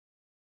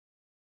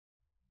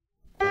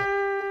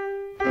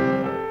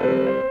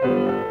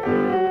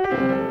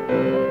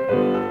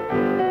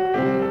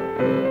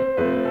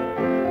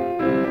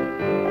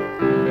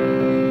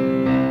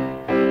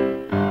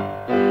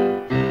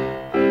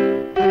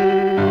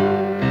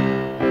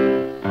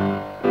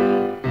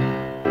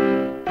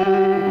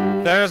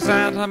There's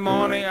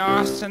antimony,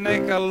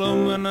 arsenic,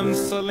 aluminum,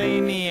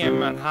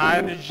 selenium, and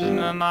hydrogen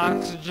and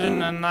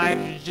oxygen and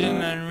nitrogen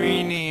and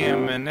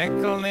rhenium, and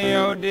nickel,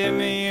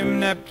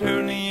 neodymium,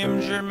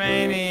 neptunium,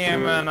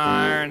 germanium, and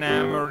iron,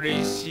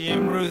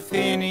 americium,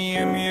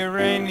 ruthenium,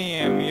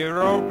 uranium,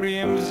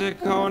 Europium,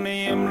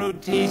 zirconium,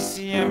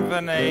 lutetium,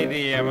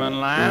 vanadium, and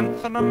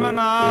lanthanum, and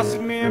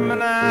osmium,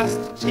 and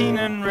astatine,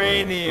 and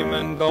radium,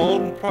 and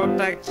gold,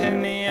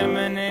 protactinium,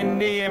 and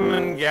indium,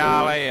 and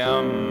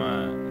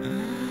gallium,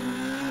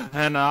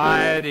 and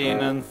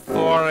iodine, and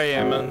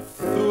thorium, and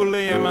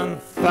thulium,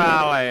 and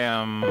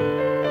thallium.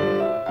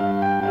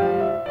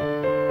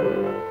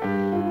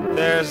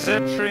 There's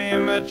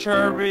yttrium,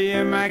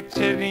 ytterbium,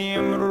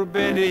 actinium,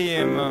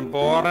 rubidium, and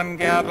boron,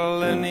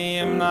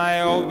 gadolinium,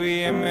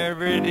 neodymium,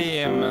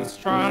 iridium, and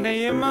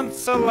strontium, and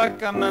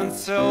silicon, and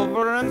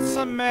silver, and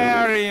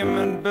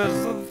americium, and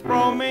bismuth,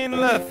 bromine,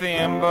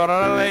 lithium,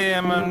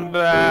 beryllium, and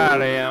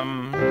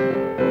barium.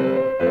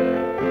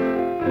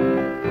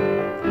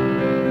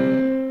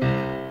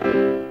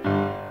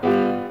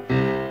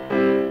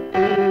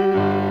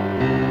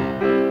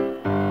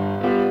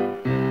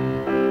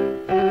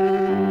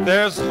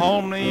 There's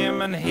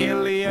holmium and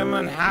helium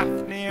and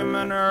hafnium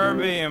and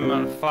urbium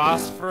and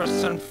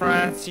phosphorus and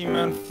francium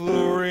and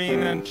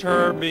fluorine and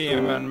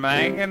terbium and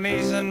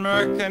manganese and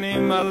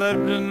mercurium,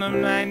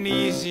 molybdenum,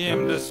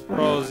 magnesium,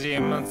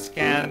 dysprosium and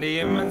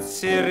scandium and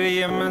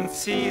cerium and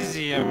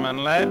cesium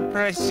and lead,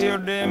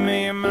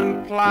 praseodymium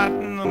and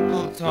platinum,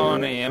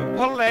 plutonium,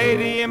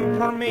 palladium,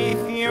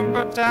 promethium,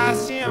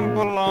 potassium,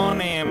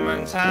 polonium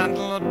and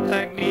tantalum,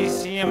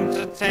 technetium,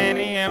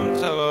 titanium,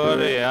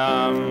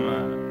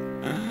 thallium,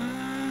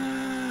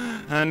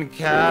 and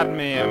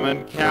cadmium,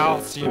 and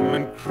calcium,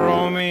 and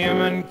chromium,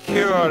 and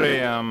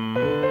curium.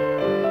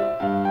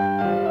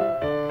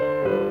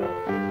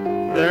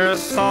 There's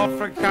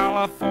sulfur,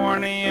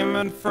 californium,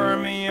 and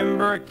fermium,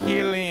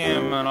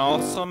 berkelium, and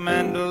also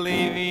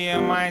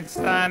mendelevium,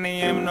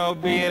 einsteinium,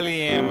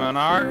 nobelium, and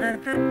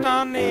argon,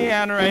 krypton,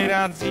 neon,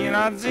 radon,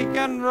 xenon, zinc,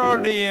 and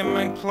rhodium,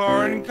 and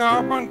chlorine,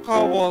 carbon,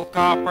 cobalt,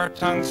 copper,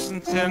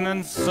 tungsten, tin,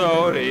 and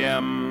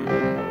sodium.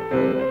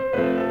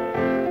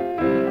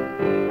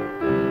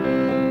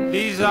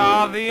 These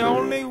are the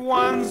only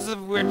ones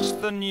of which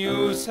the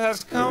news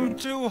has come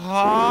to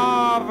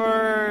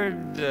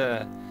Harvard.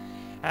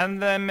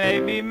 And there may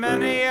be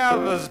many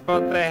others,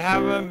 but they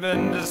haven't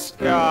been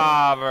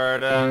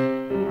discovered.